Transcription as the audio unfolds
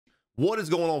What is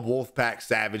going on, Wolfpack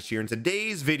Savage here? In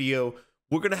today's video,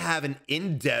 we're going to have an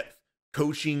in-depth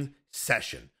coaching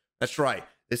session. That's right.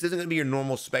 This isn't going to be your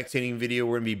normal spectating video.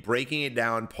 We're going to be breaking it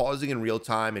down, pausing in real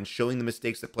time, and showing the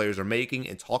mistakes that players are making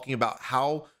and talking about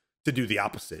how to do the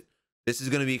opposite. This is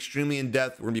going to be extremely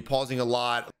in-depth. We're going to be pausing a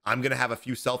lot. I'm going to have a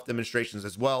few self-demonstrations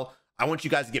as well. I want you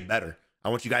guys to get better. I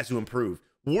want you guys to improve.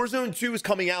 Warzone 2 is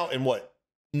coming out in what,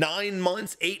 9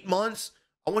 months, 8 months?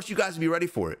 I want you guys to be ready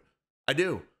for it. I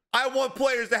do. I want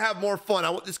players to have more fun. I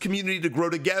want this community to grow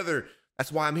together.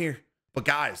 That's why I'm here. But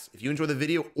guys, if you enjoy the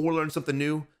video or learn something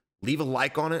new, leave a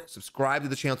like on it, subscribe to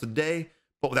the channel today.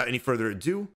 But without any further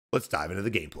ado, let's dive into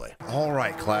the gameplay. All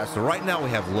right, class. So right now we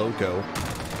have Loco.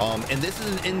 And this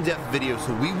is an in-depth video,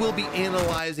 so we will be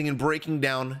analyzing and breaking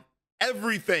down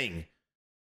everything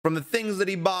from the things that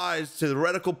he buys to the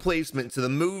reticle placement to the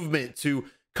movement to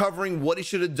covering what he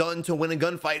should have done to win a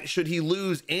gunfight should he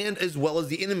lose, and as well as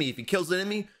the enemy. If he kills the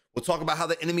enemy, we'll talk about how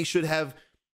the enemy should have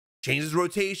changed his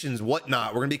rotations, whatnot.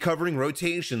 We're going to be covering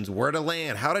rotations, where to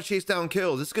land, how to chase down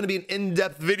kills. This is going to be an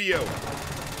in-depth video.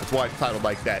 That's why it's titled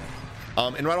like that.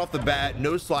 And right off the bat,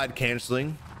 no slide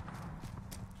canceling.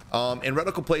 And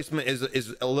reticle placement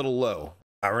is a little low. All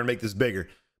right, we're going to make this bigger.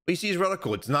 But you see his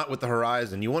reticle, it's not with the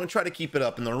horizon. You want to try to keep it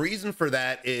up. And the reason for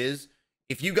that is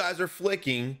if you guys are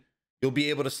flicking, you'll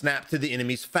be able to snap to the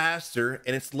enemies faster,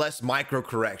 and it's less micro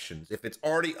corrections. If it's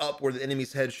already up where the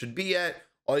enemy's head should be at,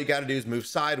 all you got to do is move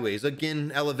sideways.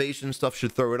 Again, elevation stuff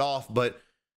should throw it off, but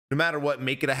no matter what,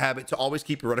 make it a habit to always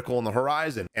keep your reticle on the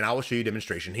horizon, and I will show you a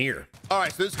demonstration here. All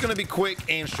right, so this is going to be quick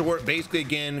and short. Basically,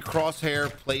 again,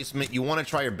 crosshair placement. You want to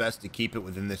try your best to keep it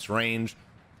within this range.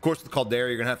 Of course, with Caldera,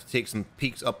 you're going to have to take some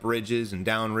peaks up ridges and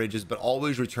down ridges, but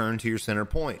always return to your center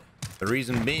point. The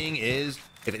reason being is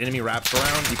if an enemy wraps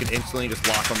around, you can instantly just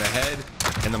lock on the head,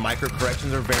 and the micro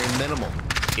corrections are very minimal.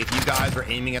 If you guys are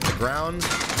aiming at the ground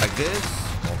like this,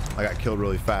 well, I got killed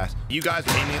really fast. You guys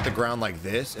are aiming at the ground like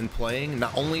this and playing,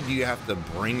 not only do you have to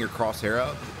bring your crosshair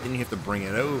up, then you have to bring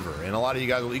it over. And a lot of you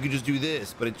guys, well, you could just do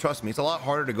this, but trust me, it's a lot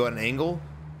harder to go at an angle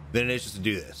than it is just to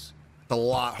do this. It's a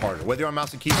lot harder, whether you're on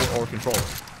mouse and keyboard or controller.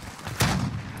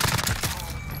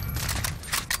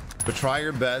 But try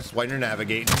your best when you're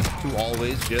navigating to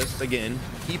always just, again,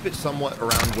 keep it somewhat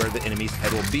around where the enemy's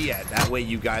head will be at. That way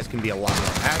you guys can be a lot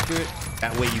more accurate.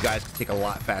 That way you guys can take a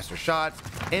lot faster shots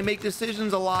and make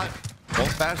decisions a lot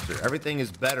faster. Everything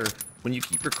is better when you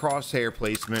keep your crosshair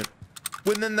placement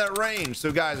within that range.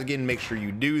 So guys, again, make sure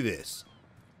you do this.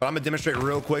 But I'm gonna demonstrate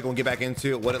real quick and we'll get back into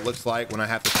it, what it looks like when I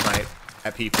have to snipe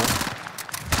at people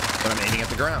when I'm aiming at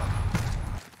the ground.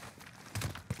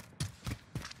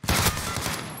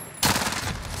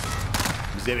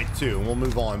 Exhibit 2, and we'll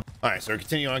move on. All right, so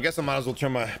continue on. I guess I might as well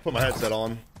put my headset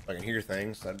on so I can hear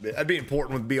things. That'd be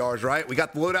important with BRs, right? We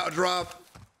got the loadout drop,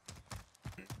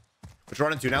 which we're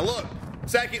running to. Now look,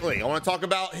 secondly, I want to talk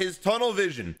about his tunnel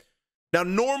vision. Now,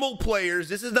 normal players,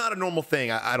 this is not a normal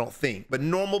thing, I don't think, but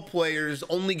normal players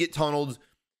only get tunneled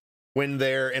when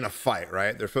they're in a fight,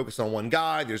 right? They're focused on one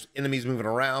guy, there's enemies moving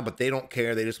around, but they don't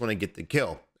care. They just want to get the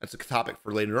kill. That's a topic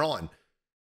for later on.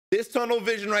 This tunnel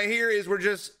vision right here is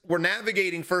we're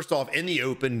navigating first off in the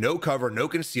open, no cover, no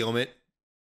concealment.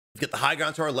 Get the high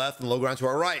ground to our left and low ground to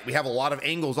our right. We have a lot of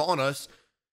angles on us.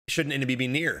 Shouldn't enemy be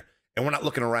near, and we're not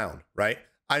looking around, right?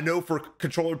 I know for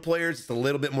controller players, it's a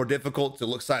little bit more difficult to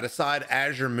look side to side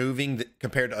as you're moving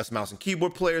compared to us mouse and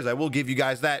keyboard players. I will give you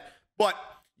guys that, but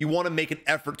you want to make an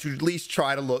effort to at least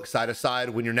try to look side to side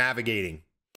when you're navigating.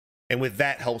 And with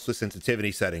that helps with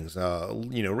sensitivity settings.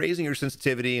 You know, raising your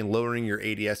sensitivity and lowering your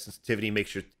ADS sensitivity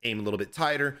makes your aim a little bit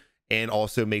tighter and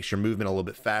also makes your movement a little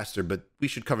bit faster, but we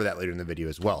should cover that later in the video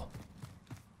as well.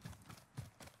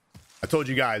 I told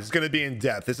you guys, it's going to be in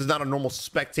depth. This is not a normal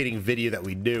spectating video that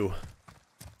we do.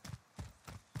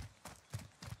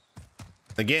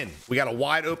 Again, we got a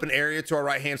wide open area to our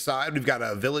right-hand side. We've got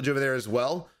a village over there as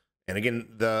well. And again,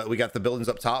 we got the buildings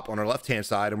up top on our left-hand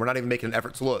side, and we're not even making an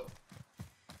effort to look.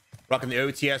 Rocking the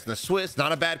OTS and the Swiss,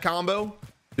 not a bad combo.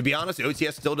 To be honest, the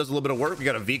OTS still does a little bit of work. We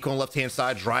got a vehicle on the left-hand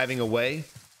side driving away,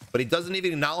 but he doesn't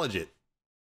even acknowledge it.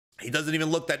 He doesn't even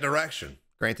look that direction.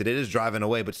 Granted, it is driving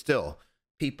away, but still,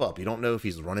 peep up. You don't know if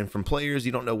he's running from players.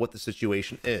 You don't know what the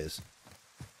situation is.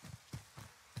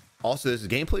 Also, this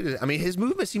gameplay, I mean, his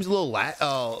movement seems a little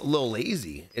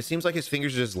lazy. It seems like his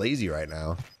fingers are just lazy right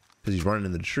now because he's running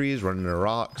in the trees, running in the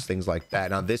rocks, things like that.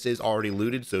 Now, this is already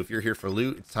looted, so if you're here for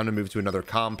loot, it's time to move to another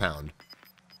compound.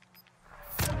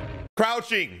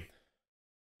 Crouching.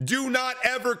 Do not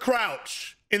ever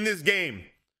crouch in this game.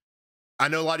 I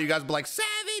know a lot of you guys will be like,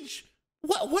 Savage,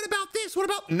 what about this? What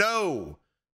about? No,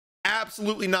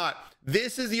 absolutely not.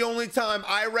 This is the only time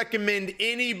I recommend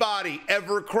anybody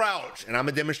ever crouch, and I'm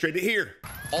gonna demonstrate it here.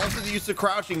 Also the use of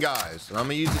crouching, guys, and I'm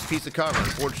gonna use this piece of cover.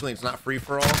 Unfortunately, it's not free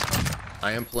for all.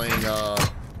 I am playing team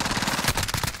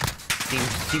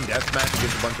deathmatch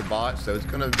against a bunch of bots, so it's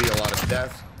gonna be a lot of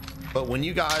deaths. But when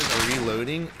you guys are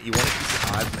reloading, you want to keep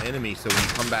your eyes on the enemy, so when you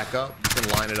come back up, you can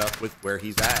line it up with where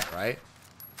he's at, right?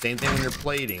 Same thing when you're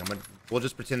plating. We'll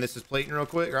just pretend this is plating real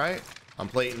quick, right? I'm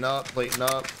plating up.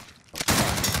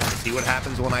 See what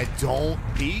happens when I don't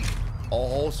peek? A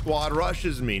whole squad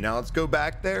rushes me. Now let's go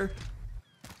back there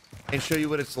and show you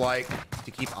what it's like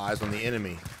to keep eyes on the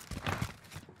enemy.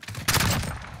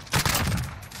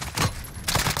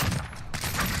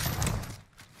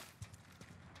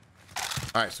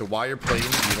 All right, so while you're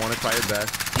plating, you want to try your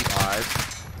best to keep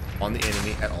eyes on the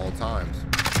enemy at all times.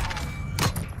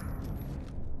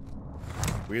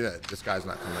 Weird that this guy's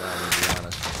not coming out, to be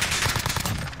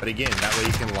honest. But again, that way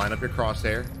you can line up your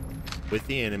crosshair with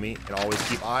the enemy and always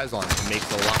keep eyes on it. It makes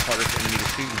it a lot harder for the enemy to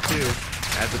shoot you too,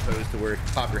 as opposed to where you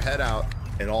pop your head out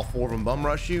and all four of them bum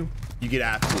rush you, you get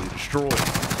absolutely destroyed.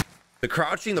 The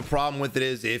crouching, the problem with it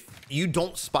is if you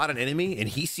don't spot an enemy and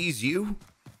he sees you,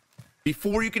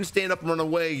 before you can stand up and run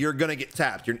away, you're gonna get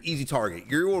tapped. You're an easy target.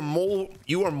 You are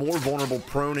more vulnerable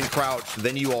prone and crouched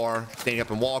than you are standing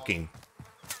up and walking.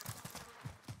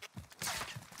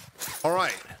 All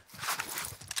right,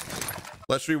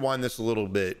 let's rewind this a little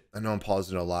bit. I know I'm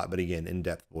pausing a lot, but again, in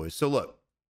depth, boys. So look,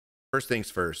 first things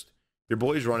first, your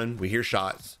boy's running, we hear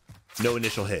shots, no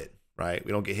initial hit, right?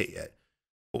 We don't get hit yet,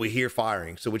 but we hear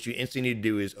firing. So what you instantly need to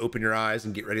do is open your eyes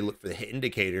and get ready to look for the hit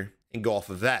indicator and go off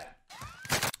of that.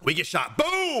 We get shot.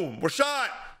 Boom! We're shot.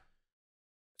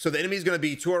 So the enemy's going to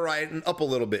be to our right and up a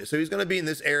little bit. So he's going to be in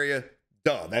this area.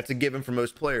 Duh, that's a given for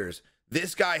most players.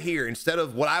 This guy here, instead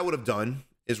of what I would have done,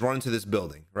 is run into this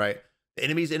building, right? The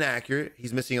enemy's inaccurate.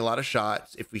 He's missing a lot of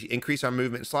shots. If we increase our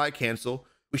movement and slide cancel,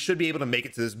 we should be able to make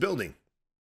it to this building.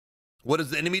 What does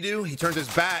the enemy do? He turns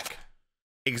his back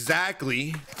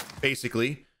exactly,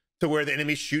 basically, to where the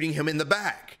enemy's shooting him in the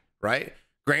back, right?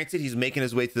 Granted, he's making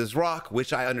his way to this rock,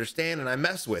 which I understand and I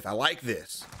mess with. I like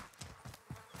this.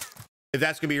 If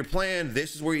that's gonna be your plan,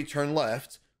 this is where you turn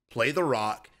left, play the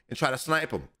rock, and try to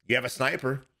snipe him. You have a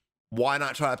sniper. Why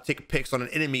not try to take pics on an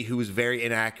enemy who is very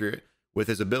inaccurate with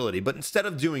his ability? But instead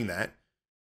of doing that,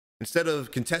 instead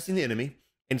of contesting the enemy,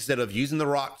 instead of using the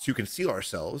rock to conceal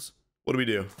ourselves, what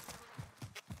do?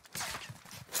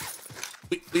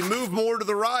 We move more to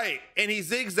the right, and he's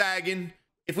zigzagging.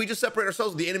 If we just separate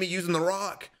ourselves with the enemy using the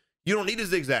rock, you don't need a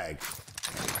zigzag.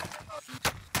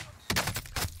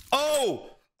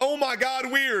 Oh my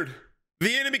God, weird.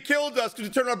 The enemy killed us because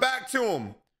we turned our back to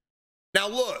him. Now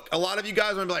look, a lot of you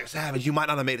guys are gonna be like, Savage, you might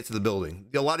not have made it to the building.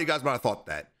 A lot of you guys might have thought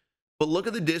that. But look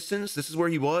at the distance. This is where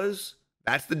he was.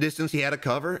 That's the distance he had to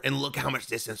cover. And look how much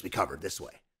distance we covered this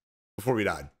way before we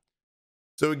died.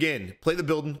 So again, play the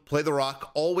building, play the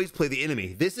rock, always play the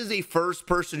enemy. This is a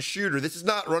first-person shooter. This is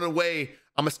not run away,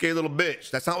 I'm a scary little bitch.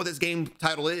 That's not what this game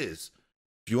title is.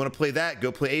 If you want to play that,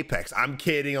 go play Apex. I'm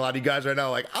kidding. A lot of you guys right now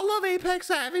are like, I love Apex,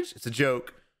 Savage. It's a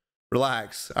joke.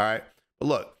 Relax, all right? But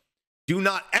look, do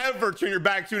not ever turn your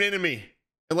back to an enemy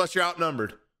unless you're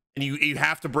outnumbered and you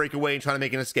have to break away and try to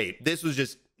make an escape. This was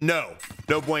just no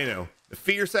bueno. The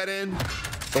fear set in,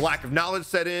 the lack of knowledge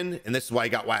set in, and this is why he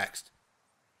got waxed.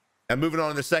 Now moving on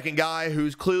to the second guy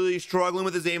who's clearly struggling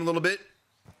with his aim a little bit.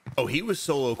 Oh, he was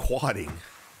solo quadding.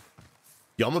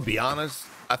 Yo, I'm gonna be honest,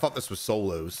 I thought this was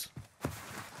solos.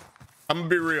 I'm gonna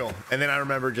be real. And then I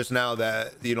remember just now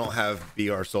that you don't have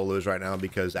BR solos right now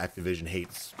because Activision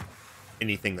hates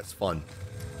anything that's fun.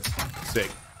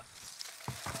 Sick.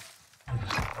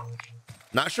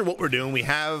 Not sure what we're doing. We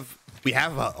have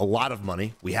a lot of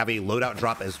money. We have a loadout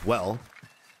drop as well.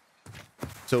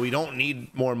 So we don't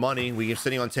need more money. We are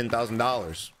sitting on $10,000.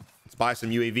 Let's buy some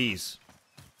UAVs.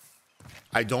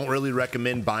 I don't really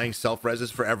recommend buying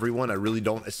self-reses for everyone. I really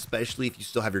don't, especially if you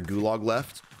still have your gulag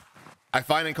left. I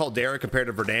find in Caldera compared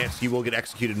to Verdansk, you will get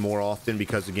executed more often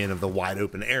because, again, of the wide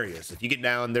open areas. If you get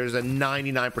down, there's a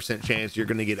 99% chance you're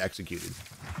going to get executed.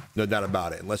 No doubt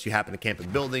about it. Unless you happen to camp in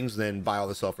buildings, then buy all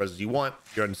the self-reses you want.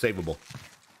 You're unsavable.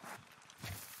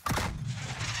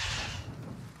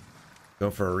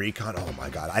 Going for a recon. Oh my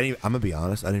God. I'm gonna be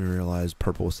honest. I didn't even realize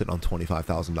Purple was sitting on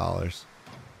 $25,000.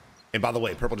 And by the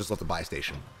way, Purple just left the buy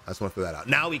station. I just want to throw that out.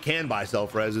 Now we can buy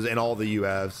self-reses and all the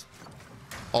UAVs.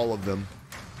 All of them.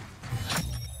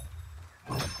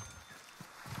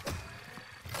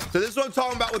 So this is what I'm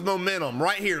talking about with momentum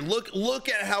right here. Look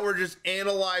at how we're just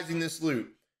analyzing this loot.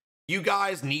 You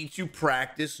guys need to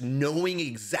practice knowing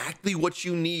exactly what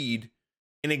you need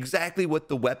and exactly what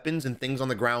the weapons and things on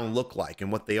the ground look like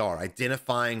and what they are,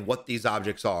 identifying what these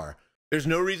objects are. There's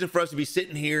no reason for us to be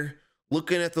sitting here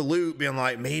looking at the loot being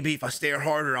like, maybe if I stare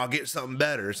harder, I'll get something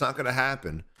better. It's not going to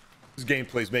happen. This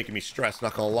gameplay is making me stressed,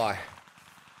 not going to lie.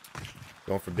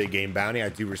 Going for big game bounty. I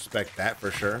do respect that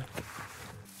for sure.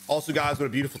 Also, guys, what a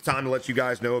beautiful time to let you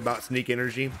guys know about Sneak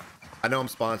Energy. I know I'm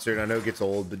sponsored. I know it gets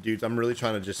old, but dudes, I'm really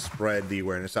trying to just spread the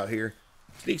awareness out here.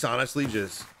 Sneak's honestly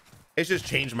it's just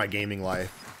changed my gaming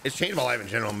life. It's changed my life in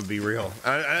general. I'm gonna be real.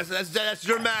 That's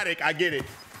dramatic. I get it.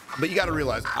 But you got to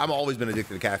realize I've always been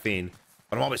addicted to caffeine,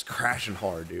 but I'm always crashing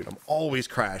hard, dude. I'm always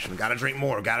crashing. Gotta drink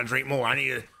more. Gotta drink more. I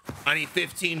need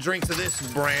 15 drinks of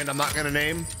this brand I'm not gonna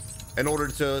name in order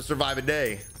to survive a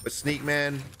day. But Sneak,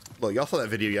 man, look, y'all saw that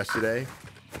video yesterday.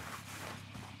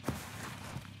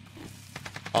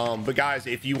 But guys,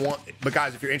 if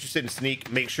you're interested in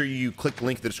Sneak, make sure you click the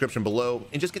link in the description below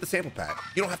and just get the sample pack.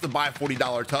 You don't have to buy a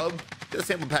 $40 tub. Get the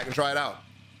sample pack and try it out.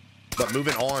 But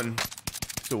moving on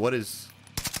to what is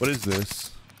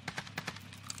this?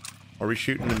 Are we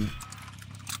shooting them?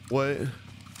 What? All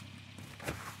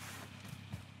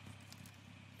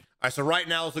right, so right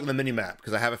now let's look at the mini map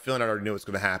because I have a feeling I already know what's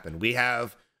going to happen. We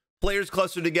have players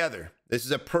clustered together. This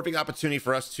is a perfect opportunity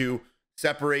for us to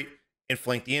separate and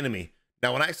flank the enemy.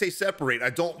 Now, when I say separate,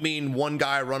 I don't mean one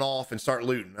guy run off and start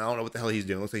looting. I don't know what the hell he's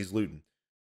doing. Looks like he's looting.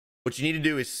 What you need to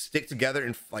do is stick together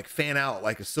and like fan out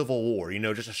like a civil war, you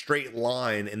know, just a straight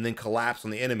line and then collapse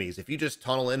on the enemies. If you just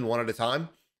tunnel in one at a time,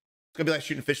 it's gonna be like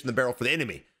shooting fish in the barrel for the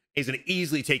enemy. He's gonna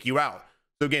easily take you out.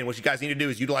 So again, what you guys need to do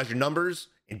is utilize your numbers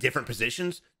in different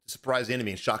positions to surprise the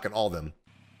enemy and shotgun all of them.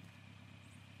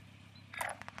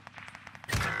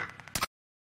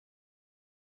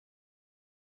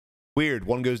 Weird,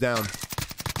 one goes down.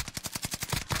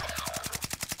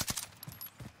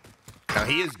 Now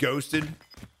he is ghosted.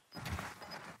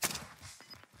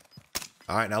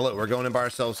 All right, now look, we're going in by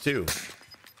ourselves too.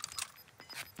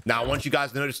 Now I want you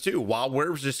guys to notice too, while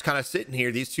we're just kind of sitting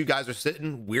here, these two guys are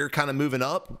sitting, we're kind of moving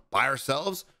up by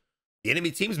ourselves. The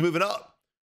enemy team's moving up.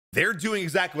 They're doing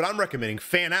exactly what I'm recommending,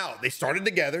 fan out. They started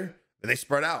together and they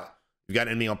spread out. You've got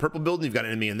an enemy on purple building, you've got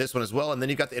an enemy in this one as well, and then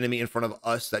you've got the enemy in front of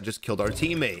us that just killed our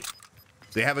teammate.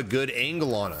 So they have a good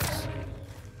angle on us.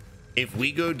 If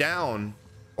we go down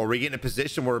or we get in a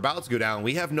position where we're about to go down,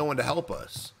 we have no one to help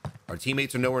us. Our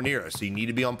teammates are nowhere near us, so you need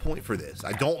to be on point for this.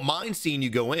 I don't mind seeing you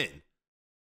go in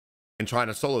and trying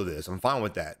to solo this. I'm fine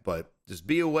with that, but just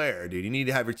be aware, dude. You need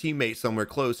to have your teammates somewhere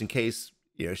close in case,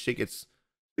 you know, shit gets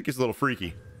a little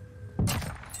freaky.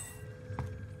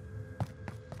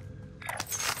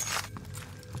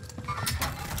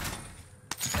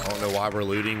 I don't know why we're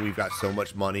looting. We've got so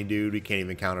much money, dude. We can't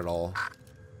even count it all.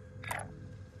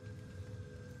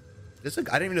 I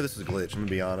didn't even know this was a glitch, I'm gonna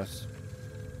be honest.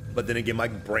 But then again, my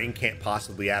brain can't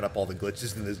possibly add up all the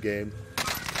glitches in this game.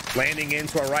 Landing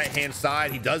into our right-hand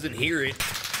side, he doesn't hear it.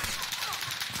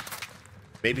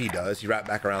 Maybe he does. He wrapped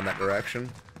back around that direction.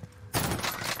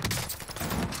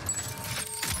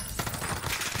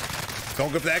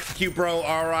 Don't go for the execute, bro.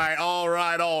 All right, all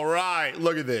right, all right.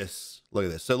 Look at this. Look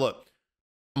at this. So look,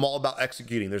 I'm all about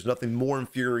executing. There's nothing more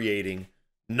infuriating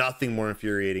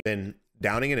than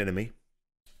downing an enemy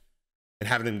and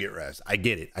having them get res. I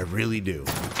get it. I really do.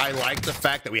 I like the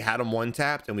fact that we had them one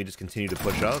tapped and we just continue to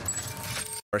push up.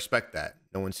 I respect that.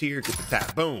 No one's here. Get the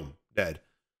tap. Boom. Dead.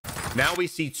 Now we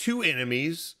see two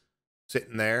enemies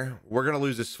sitting there. We're going to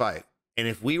lose this fight. And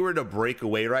if we were to break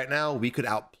away right now, we could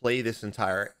outplay this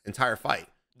entire fight.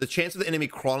 The chance of the enemy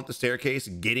crawling up the staircase,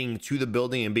 getting to the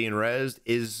building and being rezzed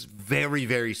is very,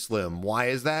 very slim. Why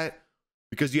is that?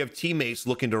 Because you have teammates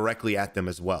looking directly at them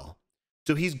as well.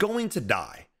 So he's going to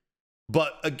die.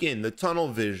 But again, the tunnel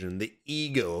vision, the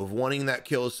ego of wanting that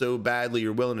kill so badly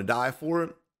you're willing to die for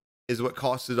it is what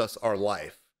costed us our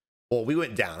life. Well, we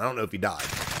went down. I don't know if he died.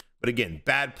 But again,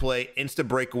 bad play, instant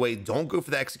breakaway. Don't go for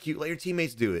the execute. Let your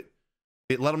teammates do it.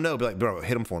 Let them know. Be like, bro,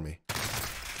 hit him for me.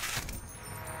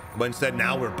 But instead,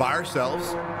 now we're by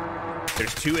ourselves.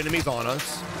 There's two enemies on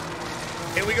us.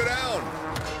 And we go down.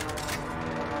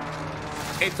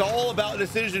 It's all about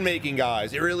decision making,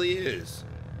 guys. It really is.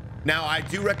 Now, I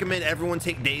do recommend everyone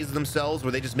take days of themselves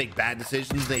where they just make bad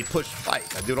decisions and they push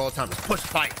fights. I do it all the time. Just push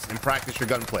fights and practice your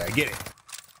gunplay. I get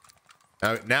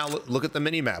it. Now look at the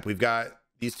mini map. We've got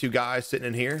these two guys sitting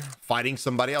in here fighting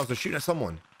somebody else. They're shooting at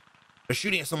someone. They're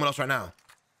shooting at someone else right now.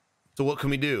 So what can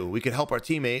we do? We could help our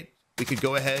teammate. We could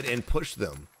go ahead and push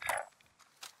them.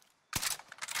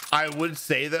 I would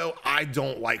say, though, I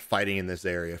don't like fighting in this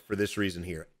area for this reason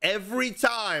here. Every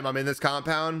time I'm in this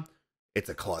compound, it's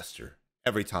a cluster.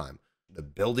 Every time. The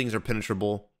buildings are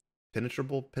penetratable.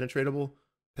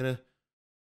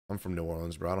 I'm from New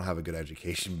Orleans, bro. I don't have a good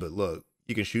education, but look,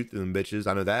 you can shoot through them bitches.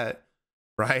 I know that,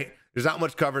 right? There's not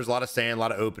much cover. There's a lot of sand, a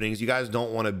lot of openings. You guys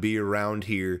don't want to be around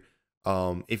here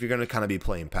if you're going to kind of be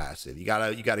playing passive. You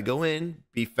gotta go in,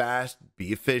 be fast,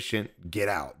 be efficient, get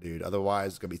out, dude.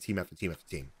 Otherwise, it's going to be team after team after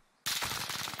team.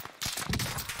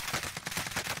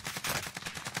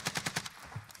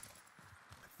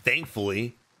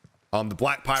 Thankfully, the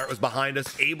Black Pirate was behind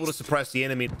us, able to suppress the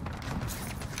enemy.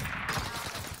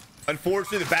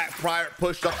 Unfortunately, the Black Pirate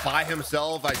pushed up by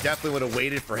himself. I definitely would have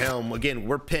waited for him. Again,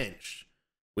 we're pinched.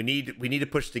 We need to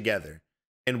push together.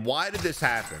 And why did this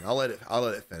happen? I'll let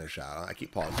it finish out. I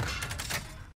keep pausing.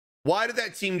 Why did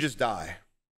that team just die?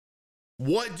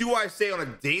 What do I say on a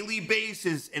daily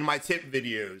basis in my tip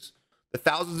videos? The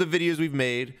thousands of videos we've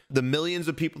made, the millions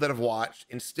of people that have watched,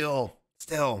 and still,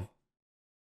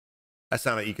 that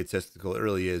sounded egotistical. It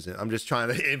really isn't. I'm just trying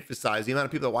to emphasize the amount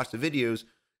of people that watch the videos,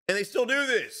 and they still do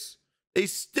this. They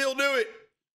still do it.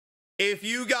 If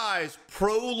you guys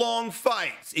prolong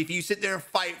fights, if you sit there and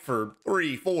fight for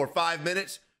 3, 4, 5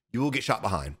 minutes, you will get shot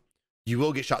behind. You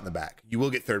will get shot in the back. You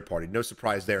will get third party. No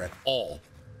surprise there at all.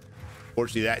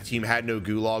 Fortunately, that team had no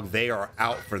gulag. They are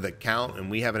out for the count,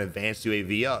 and we have an advanced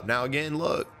UAV up. Now, again,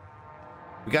 look.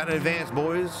 We got an advance,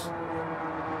 boys.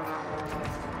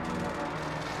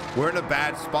 We're in a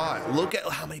bad spot. Look at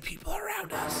how many people are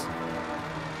around us.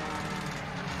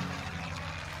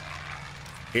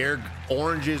 Here,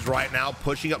 Orange is right now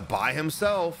pushing up by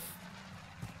himself.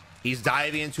 He's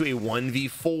diving into a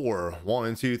 1v4.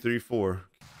 1, 2, 3, 4.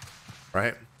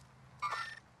 Right?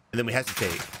 And then we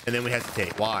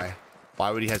hesitate. Why?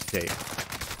 Why would he hesitate?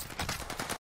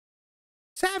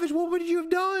 Savage, what would you have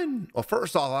done? Well,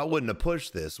 first off, I wouldn't have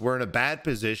pushed this. We're in a bad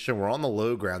position. We're on the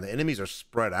low ground. The enemies are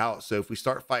spread out. So if we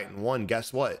start fighting one,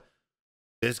 guess what?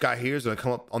 This guy here is going to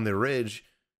come up on the ridge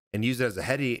and use it as a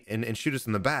heady and shoot us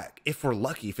in the back. If we're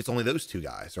lucky, if it's only those two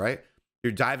guys, right?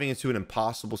 You're diving into an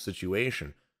impossible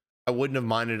situation. I wouldn't have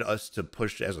minded us to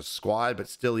push as a squad, but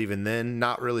still, even then,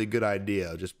 not really a good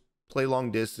idea. Just play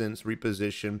long distance,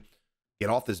 reposition, get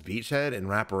off this beachhead and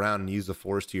wrap around and use the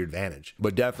force to your advantage.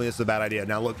 But definitely it's a bad idea.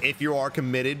 Now look, if you are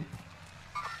committed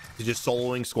to just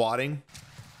soloing, squatting,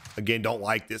 again, don't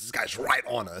like this. This guy's right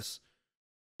on us.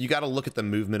 You got to look at the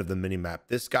movement of the minimap.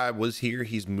 This guy was here.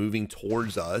 He's moving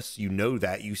towards us. You know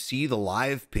that. You see the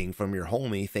live ping from your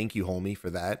homie. Thank you, homie, for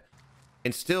that.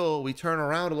 And still, we turn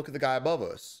around to look at the guy above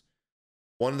us.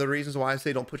 One of the reasons why I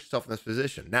say don't put yourself in this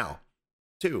position. Now,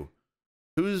 2,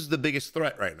 who's the biggest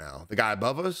threat right now? The guy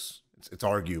above us? It's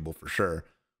arguable for sure.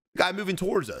 The guy moving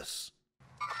towards us.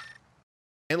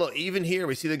 And look, even here,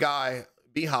 we see the guy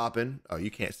be hopping. Oh, you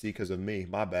can't see because of me.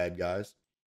 My bad, guys.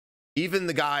 Even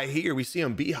the guy here, we see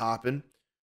him be hopping.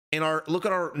 And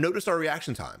notice our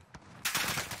reaction time.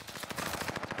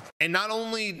 And not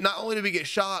only did we get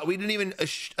shot, we didn't even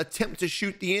attempt to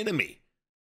shoot the enemy.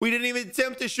 We didn't even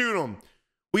attempt to shoot him.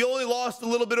 We only lost a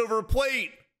little bit over a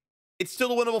plate. It's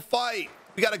still a winnable fight.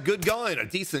 We got a good gun, a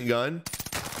decent gun.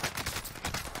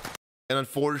 And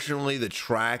unfortunately, the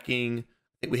tracking, I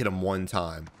think we hit him one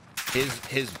time.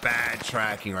 His bad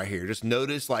tracking right here. Just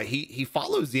notice, like, he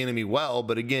follows the enemy well,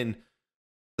 but again,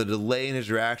 the delay in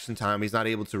his reaction time, he's not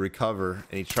able to recover,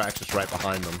 and he tracks us right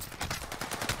behind them.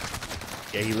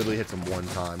 Yeah, he literally hits him one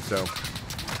time. So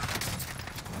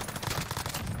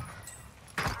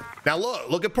now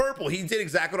look at purple. He did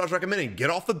exactly what I was recommending. Get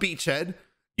off the beachhead,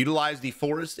 utilize the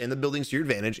forest and the buildings to your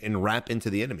advantage, and wrap into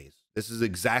the enemies. This is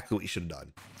exactly what you should have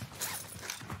done.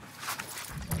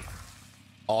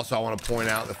 Also, I want to point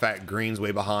out the fact green's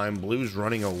way behind, blue's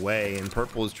running away, and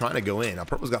purple is trying to go in. Now,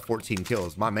 purple's got 14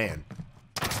 kills. My man.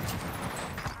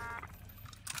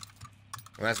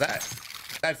 And that's that.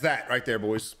 That's that right there,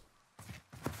 boys.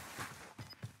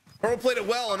 Purple played it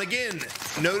well, and again,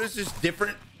 notice just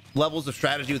different levels of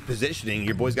strategy with positioning.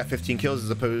 Your boy's got 15 kills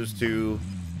as opposed to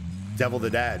Devil the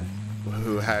Dad,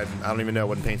 who had, I don't even know,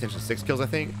 wasn't paying attention, 6 kills, I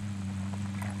think.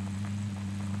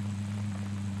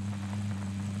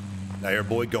 Now your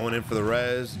boy going in for the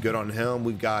res. Good on him.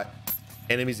 We've got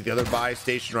enemies at the other buy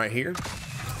station right here.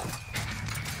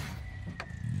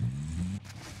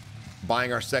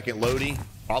 Buying our second loadie.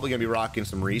 Probably gonna be rocking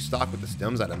some restock with the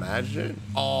stems, I'd imagine.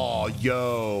 Oh,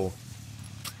 yo.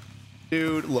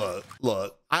 Dude, look.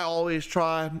 I always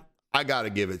try. I gotta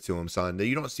give it to him, son.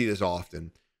 You don't see this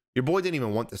often. Your boy didn't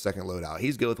even want the second loadout.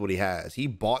 He's good with what he has. He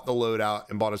bought the loadout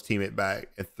and bought his teammate back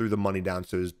and threw the money down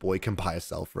so his boy can buy a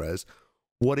self-res.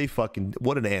 What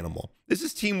an animal. This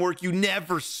is teamwork you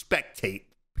never spectate,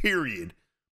 period.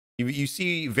 You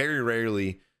see very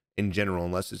rarely in general,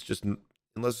 unless it's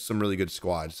some really good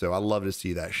squad. So I love to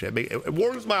see that shit. It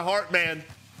warms my heart, man.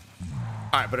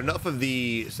 All right, but enough of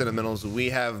the sentimentals. We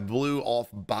have blue off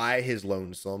by his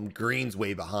lonesome. Green's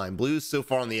way behind. Blue's so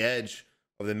far on the edge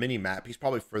of the mini map. He's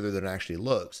probably further than it actually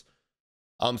looks.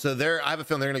 So I have a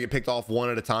feeling they're gonna get picked off one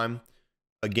at a time.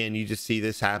 Again, you just see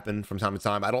this happen from time to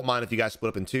time. I don't mind if you guys split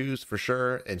up in twos for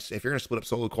sure. And if you're gonna split up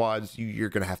solo quads, you're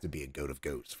gonna have to be a goat of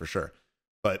goats for sure.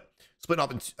 But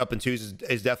splitting up in twos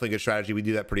is definitely a good strategy. We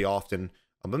do that pretty often.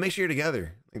 But make sure you're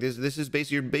together. Like this is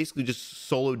basically, you're basically just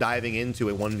solo diving into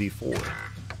a 1v4.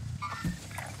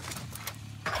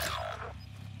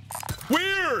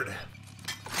 Weird.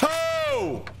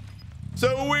 Oh,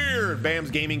 so weird. Bam's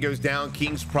gaming goes down.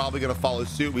 King's probably gonna follow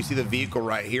suit. We see the vehicle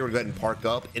right here. We'll go ahead and park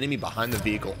up. Enemy behind the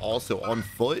vehicle, also on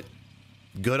foot.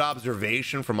 Good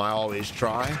observation from I always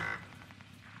try.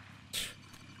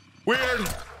 Weird.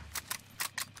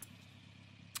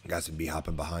 Guys would be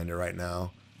hopping behind her right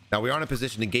now. Now we aren't in a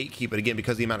position to gatekeep it again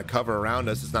because of the amount of cover around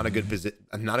us. It's not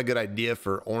a good idea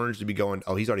for Orange to be going.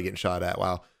 Oh, he's already getting shot at.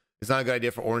 Wow. It's not a good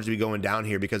idea for Orange to be going down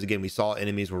here because again, we saw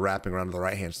enemies were wrapping around to the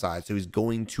right hand side. So he's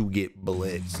going to get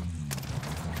blitzed.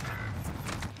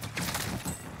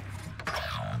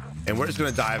 And we're just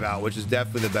going to dive out, which is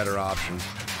definitely the better option.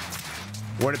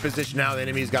 We're in a position now. The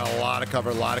enemy's got a lot of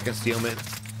cover, a lot of concealment.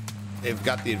 They've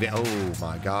got the advantage. Oh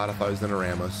my God. I thought he was going to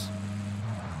ram us.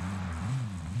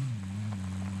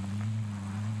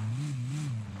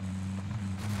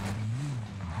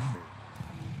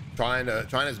 Trying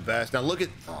his best. Now look at,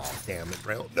 oh damn it,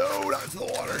 Rail. No, not into the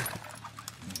water.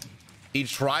 He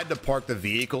tried to park the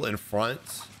vehicle in front.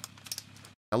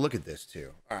 Now look at this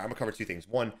too. All right, I'm gonna cover two things.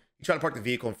 One, he tried to park the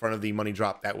vehicle in front of the money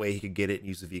drop. That way he could get it and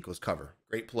use the vehicle as cover.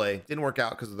 Great play. Didn't work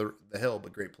out because of the hill,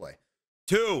 but great play.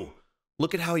 Two,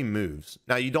 look at how he moves.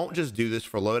 Now you don't just do this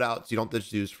for loadouts. You don't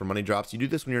just do this for money drops. You do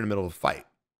this when you're in the middle of a fight.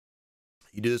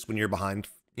 You do this when you're behind,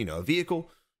 you know, a vehicle,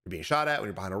 you're being shot at. When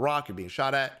you're behind a rock, you're being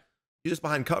shot at. You're just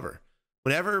behind cover.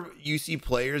 Whenever you see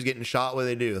players getting shot,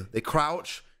 what do? They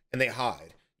crouch and they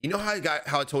hide. You know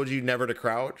how I told you never to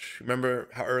crouch? Remember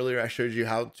how earlier I showed you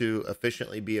how to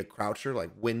efficiently be a croucher, like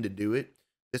when to do it?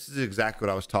 This is exactly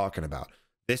what I was talking about.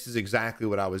 This is exactly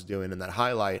what I was doing in that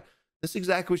highlight. This is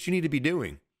exactly what you need to be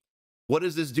doing. What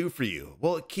does this do for you?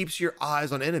 Well, it keeps your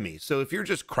eyes on enemies. So if you're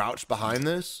just crouched behind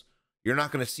this, you're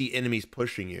not going to see enemies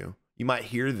pushing you. You might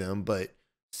hear them, but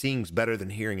seeing's better than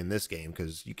hearing in this game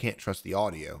because you can't trust the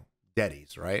audio.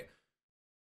 Deadies, right?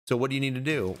 So what do you need to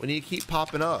do? We need to keep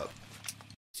popping up.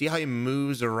 See how he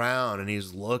moves around and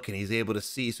he's looking, he's able to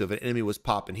see. So if an enemy was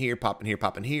popping here, popping here,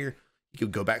 popping here, you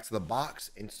could go back to the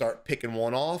box and start picking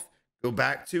one off, go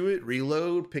back to it,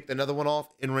 reload, pick another one off,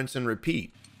 and rinse and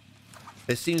repeat.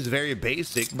 It seems very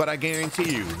basic, but I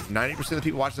guarantee you 90% of the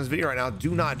people watching this video right now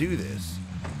do not do this.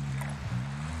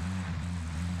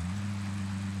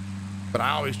 But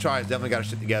I always try. He's definitely got his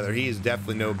shit together. He is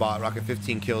definitely no bot. Rocking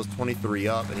 15 kills, 23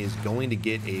 up, and he's going to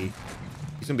get he's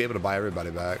gonna be able to buy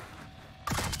everybody back.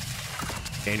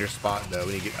 Dangerous spot though.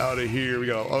 We need to get out of here. We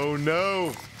go. Oh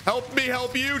no! Help me,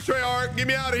 help you, Treyarch. Get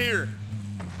me out of here.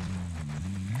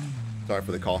 Sorry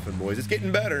for the coughing, boys. It's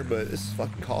getting better, but this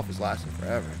fucking cough is lasting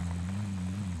forever.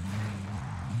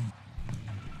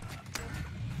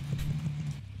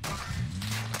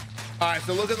 All right,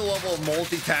 so look at the level of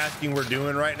multitasking we're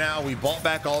doing right now. We bought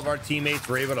back all of our teammates.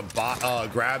 We're able to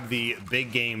grab the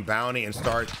big game bounty and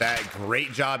start that.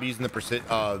 Great job using the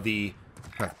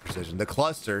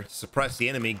cluster to suppress the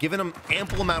enemy, giving them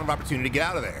ample amount of opportunity to get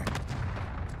out of there.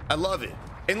 I love it.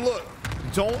 And look,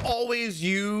 don't always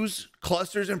use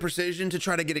clusters and precision to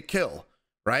try to get a kill,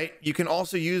 right? You can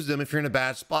also use them if you're in a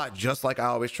bad spot, just like I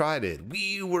always try did.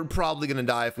 We were probably going to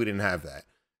die if we didn't have that,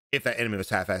 if that enemy was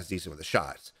half-assed decent with the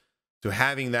shots. So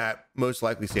having that most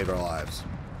likely saved our lives.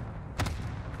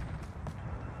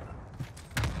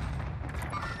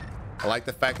 I like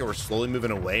the fact that we're slowly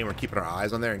moving away and we're keeping our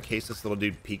eyes on there in case this little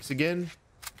dude peeks again.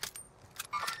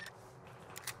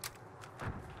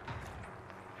 You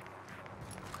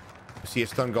see a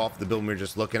stun go off the building we were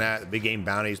just looking at. The big game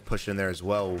bounty is pushing there as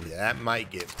well. That might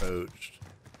get poached.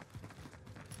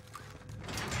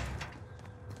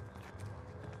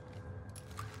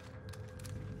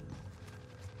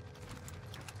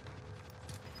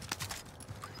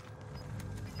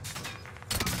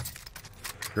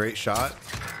 Great shot.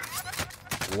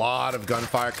 A lot of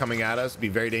gunfire coming at us. Be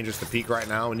very dangerous to peek right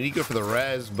now. We need to go for the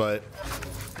res, but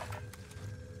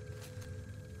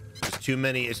there's too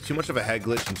many. It's too much of a head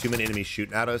glitch and too many enemies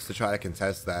shooting at us to try to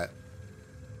contest that.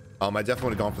 I definitely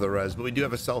would have gone for the res, but we do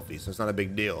have a selfie, so it's not a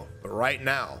big deal. But right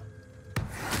now,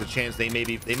 there's a chance they may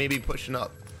be pushing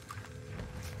up.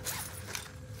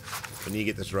 We need to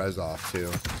get this res off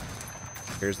too.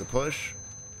 Here's the push,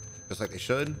 just like they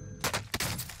should.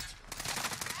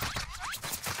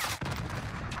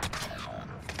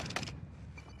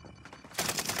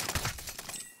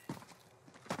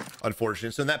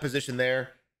 unfortunate. So in that position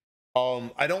there,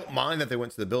 I don't mind that they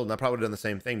went to the build, and I probably would have done the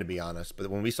same thing, to be honest. But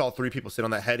when we saw 3 people sit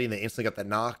on that heady and they instantly got that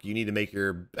knock, you need to make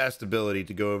your best ability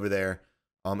to go over there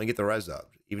and get the res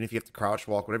up. Even if you have to crouch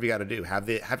walk, whatever you got to do, have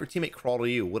your teammate crawl to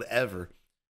you, whatever.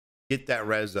 Get that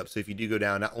res up. So if you do go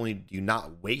down, not only do you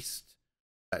not waste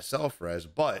that self res,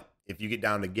 but if you get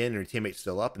down again and your teammate's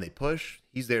still up and they push,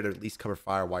 he's there to at least cover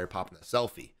fire while you're popping that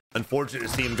selfie. Unfortunate to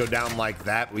see him go down like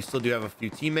that, but we still do have a few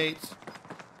teammates.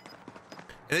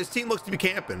 And this team looks to be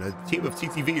camping. A team of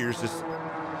TTVers just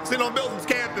sitting on buildings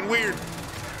camping. Weird.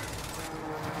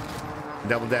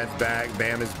 Double Dad's back.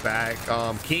 Bam is back.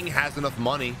 King has enough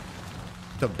money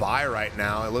to buy right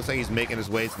now. It looks like he's making his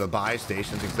way to the buy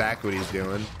station. That's exactly what he's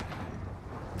doing.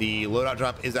 The loadout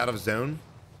drop is out of zone.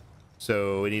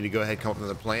 So we need to go ahead and come up with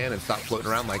another plan and stop floating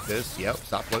around like this. Yep,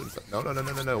 stop floating. No.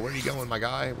 Where are you going, my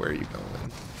guy? Where are you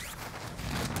going?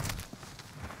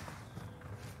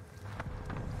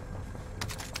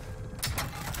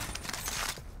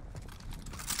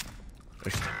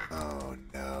 Oh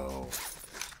no.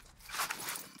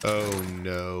 Oh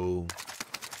no.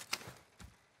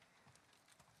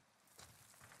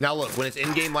 Now look, when it's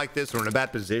in game like this or in a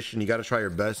bad position, you got to try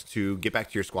your best to get back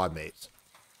to your squad mates.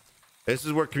 This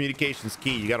is where communication's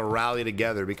key. You got to rally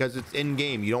together because it's in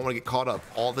game. You don't want to get caught up.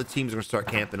 All the teams are going to start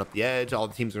camping up the edge. All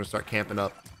the teams are going to start camping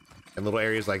up in little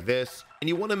areas like this. And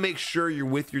you want to make sure you're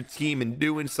with your team and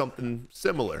doing something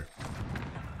similar.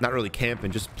 Not really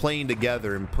camping, just playing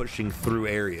together and pushing through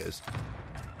areas.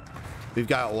 We've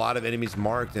got a lot of enemies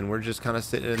marked and we're just kind of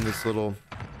sitting in this little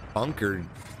bunker,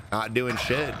 not doing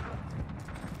shit.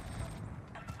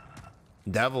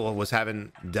 Devil was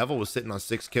sitting on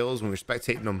 6 kills when we were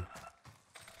spectating him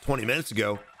 20 minutes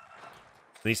ago, and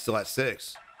he's still at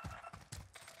 6.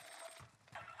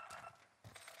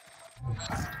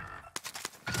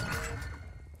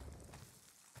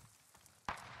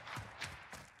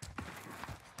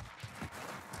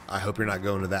 I hope you're not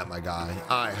going to that, my guy.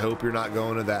 I hope you're not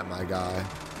going to that, my guy.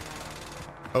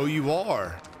 Oh, you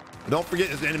are. Don't forget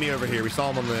there's an enemy over here. We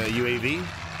saw him on the UAV.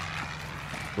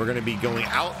 We're going to be going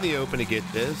out in the open to get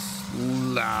this.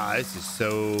 Nah, this is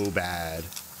so bad.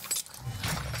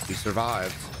 We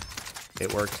survived.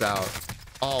 It works out.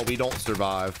 Oh, we don't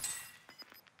survive.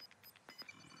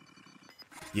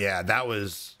 Yeah, that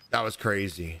was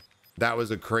crazy. That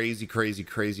was a crazy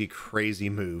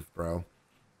move, bro.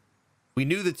 We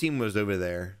knew the team was over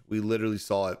there. We literally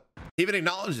saw it. He even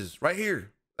acknowledges right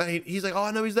here. He's like, oh,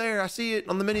 I know he's there. I see it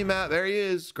on the mini map. There he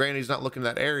is. Granted, he's not looking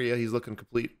at that area. He's looking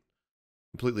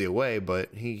completely away,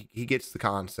 but he gets the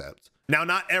concept. Now,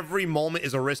 not every moment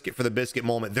is a risk it for the biscuit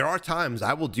moment. There are times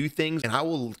I will do things and I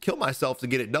will kill myself to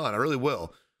get it done. I really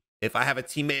will. If I have a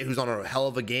teammate who's on a hell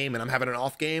of a game and I'm having an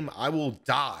off game, I will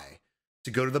die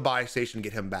to go to the buy station and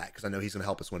get him back because I know he's going to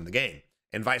help us win the game,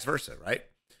 and vice versa, right?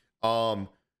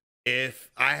 If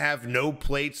I have no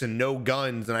plates and no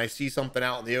guns and I see something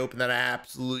out in the open that I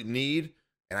absolutely need,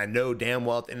 and I know damn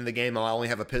well at the end of the game I'll only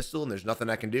have a pistol and there's nothing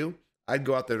I can do, I'd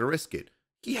go out there to risk it.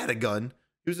 He had a gun.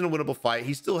 He was in a winnable fight.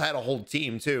 He still had a whole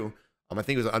team too. I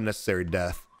think it was an unnecessary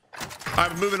death. All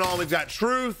right, moving on. We've got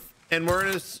Truth, and we're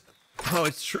in this. Oh,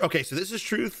 it's true. Okay, so this is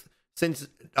Truth since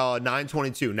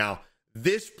 9/22. Now,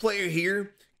 this player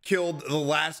here killed the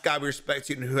last guy we were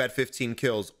spectating who had 15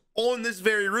 kills on this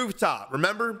very rooftop.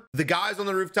 Remember? The guys on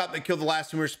the rooftop that killed the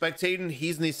last one we were spectating,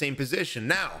 he's in the same position.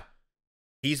 Now,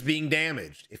 he's being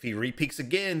damaged. If he repeaks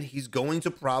again, he's going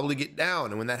to probably get down.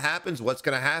 And when that happens, what's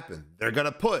going to happen? They're going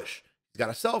to push. He's got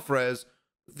a self-res.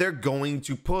 They're going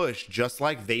to push just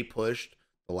like they pushed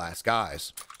the last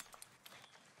guys.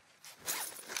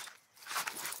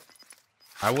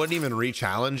 I wouldn't even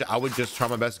re-challenge. I would just try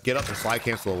my best to get up and slide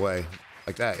cancel away.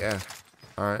 Like that, yeah.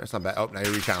 All right, that's not bad. Oh, now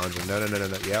you're re-challenging. No.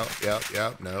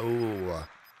 Yep, no.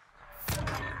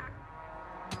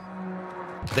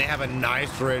 They have a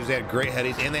nice res. They had great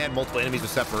headies, and they had multiple enemies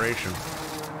with separation.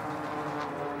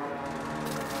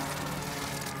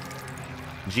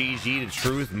 GG to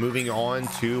Truth, moving on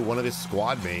to one of his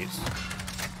squad mates.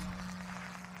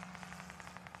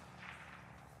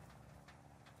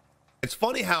 It's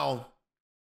funny how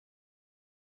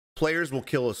players will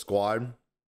kill a squad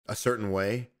a certain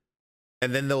way,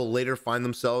 and then they'll later find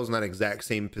themselves in that exact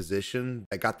same position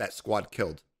that got that squad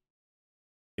killed.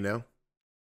 You know?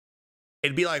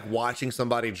 It'd be like watching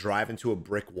somebody drive into a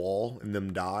brick wall and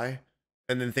them die,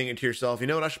 and then thinking to yourself, you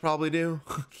know what I should probably do?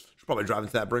 I should probably drive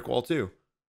into that brick wall too.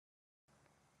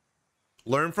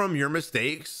 Learn from your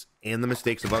mistakes and the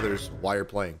mistakes of others while you're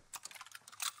playing.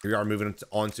 Here we are moving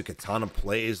on to Katana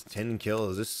plays, 10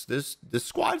 kills. This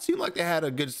squad seemed like they had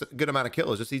a good amount of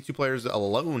kills. Just these two players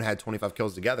alone had 25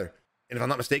 kills together. And if I'm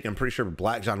not mistaken, I'm pretty sure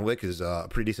Black John Wick is a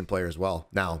pretty decent player as well.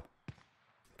 Now,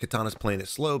 Katana's playing it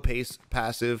slow pace,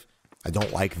 passive. I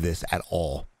don't like this at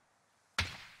all.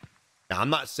 Now, I'm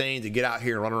not saying to get out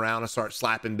here and run around and start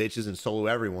slapping bitches and solo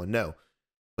everyone. No,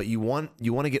 but you want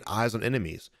to get eyes on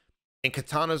enemies. And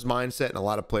Katana's mindset, and a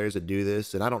lot of players that do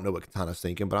this, and I don't know what Katana's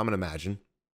thinking, but I'm gonna imagine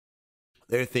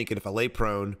they're thinking, if I lay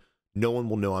prone, no one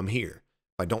will know I'm here.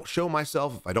 If I don't show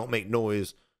myself, if I don't make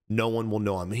noise, no one will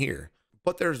know I'm here.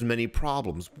 But there's many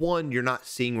problems. One, you're not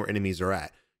seeing where enemies are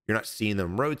at. You're not seeing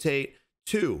them rotate.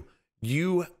 Two,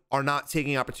 you are not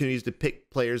taking opportunities to pick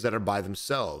players that are by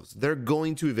themselves. They're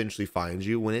going to eventually find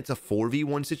you. When it's a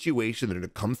 4v1 situation, they're going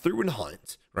to come through and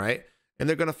hunt, right? And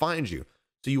they're going to find you.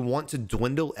 So you want to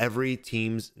dwindle every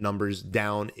team's numbers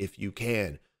down if you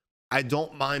can. I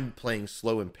don't mind playing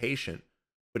slow and patient,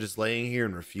 but just laying here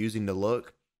and refusing to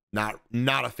look, not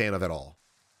a fan of at all.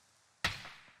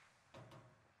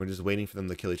 We're just waiting for them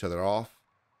to kill each other off.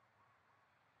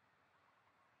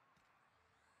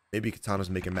 Maybe Katana's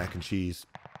making mac and cheese.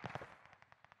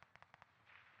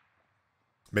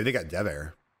 Maybe they got dev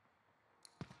air.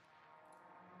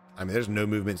 I mean, there's no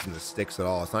movements in the sticks at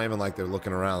all. It's not even like they're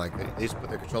looking around. Like they just put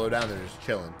their controller down, they're just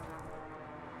chilling.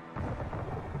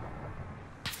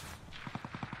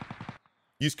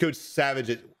 Use code SAVAGE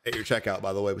at your checkout,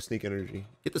 by the way, with Sneak Energy.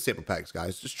 Get the sample packs,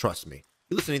 guys. Just trust me.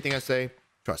 You listen to anything I say,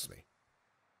 trust me.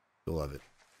 You'll love it.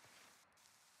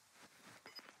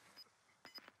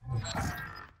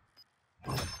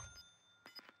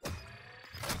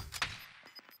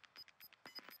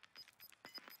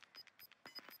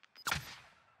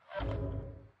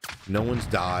 No one's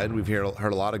died. We've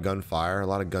heard a lot of gunfire, a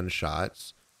lot of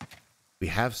gunshots. We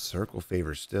have circle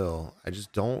favor still. I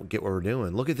just don't get what we're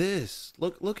doing. Look at this.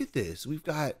 Look at this. We've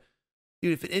got,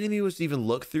 dude, if an enemy was to even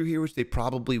look through here, which they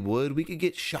probably would, we could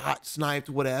get shot, sniped,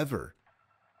 whatever.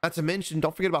 Not to mention,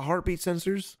 don't forget about heartbeat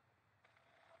sensors.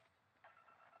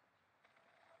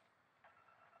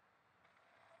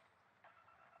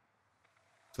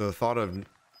 So the thought of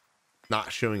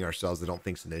not showing ourselves, I don't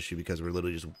think is an issue, because we're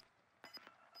literally just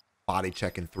body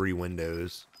checking 3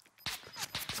 windows.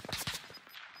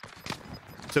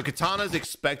 So Katana's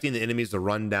expecting the enemies to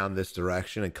run down this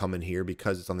direction and come in here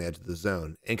because it's on the edge of the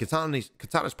zone. And Katana's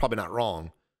probably not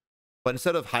wrong. But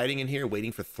instead of hiding in here,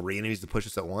 waiting for 3 enemies to push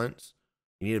us at once,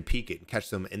 you need to peek it and catch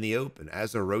them in the open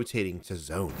as they're rotating to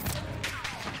zone.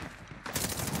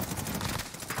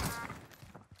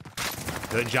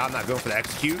 Good job not going for the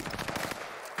execute.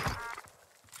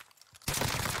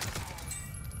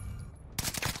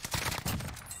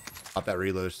 Pop that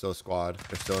reload. There's still a squad.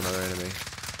 There's still another enemy.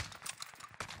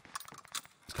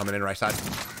 It's coming in right side.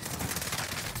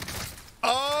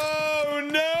 Oh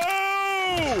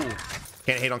no!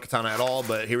 Can't hate on Katana at all,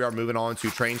 but here we are moving on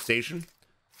to train station.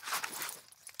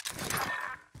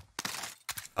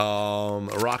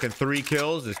 Rocking 3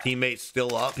 kills. His teammate's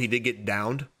still up. He did get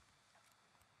downed.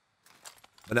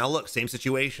 But now look, same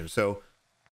situation. So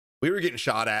we were getting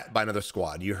shot at by another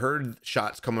squad. You heard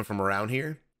shots coming from around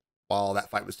here while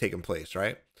that fight was taking place,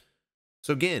 right?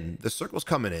 So again, the circle's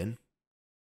coming in.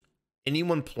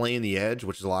 Anyone playing the edge,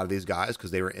 which is a lot of these guys,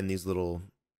 because they were in these little,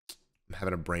 I'm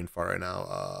having a brain fart right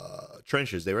now,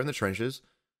 trenches. They were in the trenches,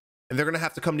 and they're going to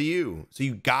have to come to you. So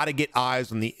you got to get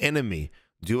eyes on the enemy.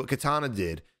 Do what Katana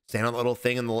did. Stand on the little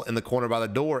thing in the corner by the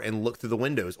door and look through the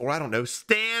windows. Or I don't know,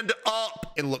 stand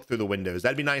up and look through the windows.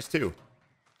 That'd be nice too.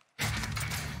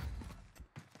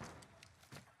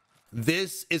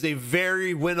 This is a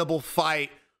very winnable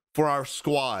fight for our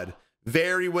squad.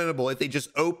 Very winnable if they just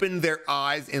open their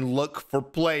eyes and look for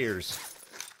players.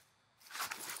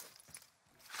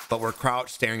 But we're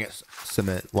crouched staring at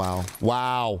cement. Wow.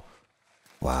 Wow.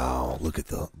 Wow. Look at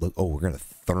the look. Oh, we're gonna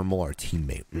thermal our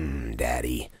teammate.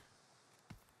 Daddy.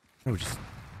 Oh,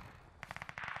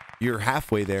 you're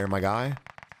halfway there, my guy.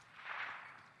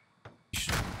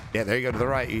 Yeah, there you go to the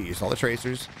right. You saw the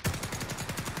tracers.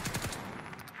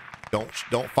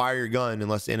 Don't fire your gun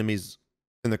unless the enemy's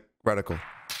in the reticle.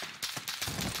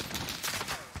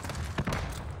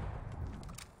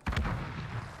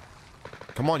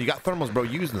 Come on, you got thermals, bro.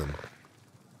 Use them.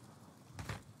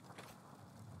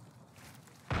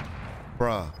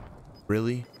 Bruh.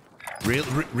 Really?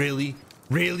 Really?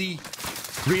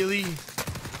 Really?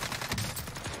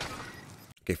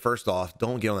 Okay, first off,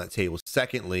 don't get on that table.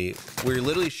 Secondly, we're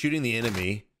literally shooting the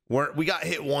enemy. We got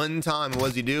hit one time. What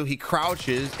does he do? He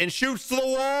crouches and shoots to the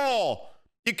wall.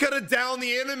 You could have downed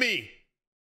the enemy.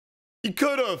 You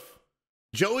could have.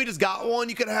 Joey just got one.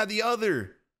 You could have had the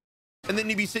other. And then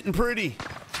you'd be sitting pretty.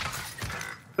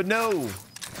 But no.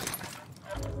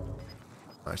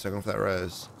 All right, so I'm going for that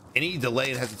res. Any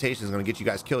delay and hesitation is going to get you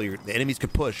guys killed. The enemies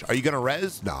could push. Are you going to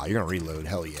res? Nah, you're going to reload.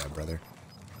 Hell yeah, brother.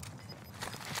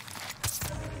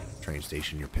 Train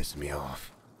station, you're pissing me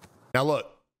off. Now look,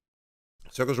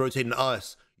 circle's rotating to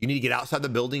us. You need to get outside the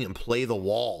building and play the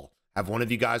wall. Have one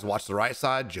of you guys watch the right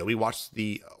side. Joey watch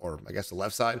the, or I guess the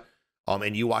left side.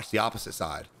 And you watch the opposite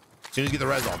side. As soon as you get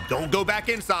the res off, don't go back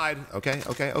inside. Okay.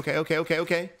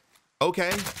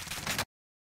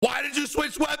 Why did you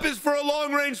switch weapons for a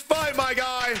long range fight, my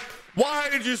guy? Why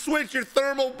did you switch your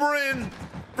thermal Brin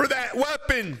for that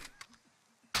weapon?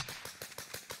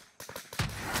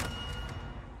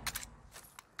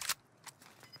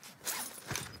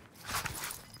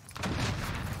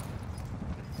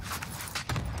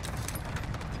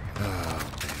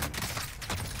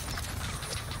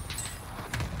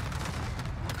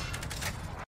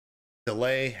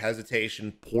 Delay,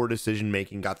 hesitation, poor decision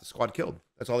making got the squad killed.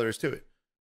 That's all there is to it.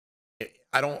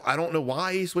 I don't know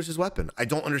why he switched his weapon. I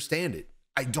don't understand it.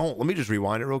 I don't. Let me just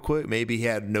rewind it real quick. Maybe he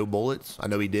had no bullets. I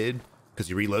know he did because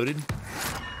he reloaded.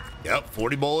 Yep,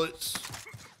 40 bullets.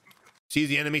 Sees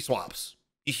the enemy, swaps.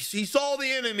 He saw the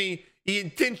enemy. He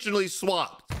intentionally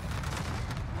swapped.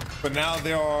 But now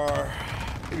there are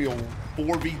maybe a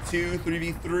 4v2,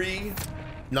 3v3.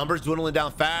 Numbers dwindling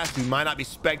down fast. We might not be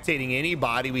spectating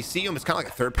anybody. We see him. It's kind of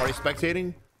like a third party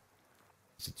spectating.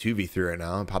 It's a 2v3 right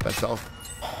now. Pop that self.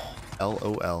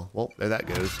 LOL. Well, there that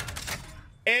goes.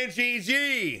 And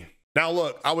GG. Now,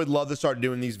 look, I would love to start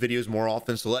doing these videos more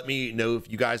often. So let me know if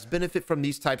you guys benefit from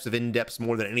these types of in-depths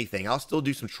more than anything. I'll still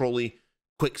do some trolley,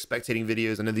 quick spectating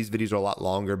videos. I know these videos are a lot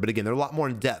longer, but again, they're a lot more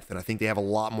in depth, and I think they have a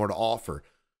lot more to offer.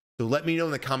 So let me know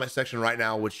in the comment section right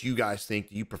now what you guys think.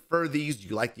 Do you prefer these? Do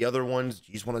you like the other ones? Do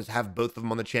you just want to have both of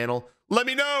them on the channel? Let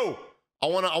me know. I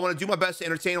want to do my best to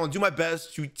entertain. I want to do my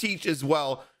best to teach as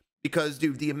well, because,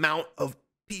 dude, the amount of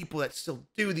people that still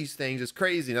do these things is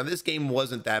crazy. Now, this game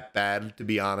wasn't that bad, to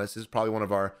be honest. It's probably one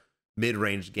of our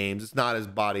mid-range games. It's not as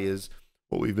body as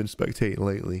what we've been spectating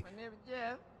lately.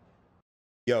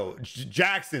 Yo,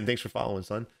 Jackson, thanks for following,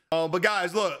 son. But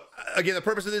guys, look, again, the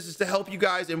purpose of this is to help you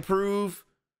guys improve,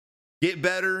 get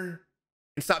better,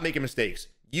 and stop making mistakes.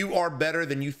 You are better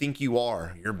than you think you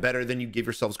are. You're better than you give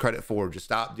yourselves credit for. Just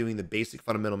stop doing the basic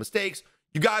fundamental mistakes.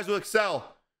 You guys will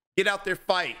excel. Get out there,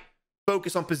 fight,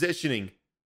 focus on positioning,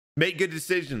 make good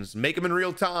decisions, make them in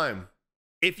real time.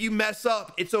 If you mess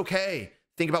up, it's okay.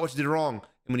 Think about what you did wrong.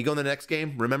 And when you go in the next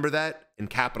game, remember that and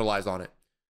capitalize on it.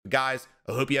 But guys,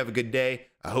 I hope you have a good day.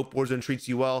 I hope Warzone treats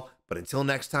you well. But until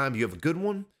next time, you have a good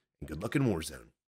one and good luck in Warzone.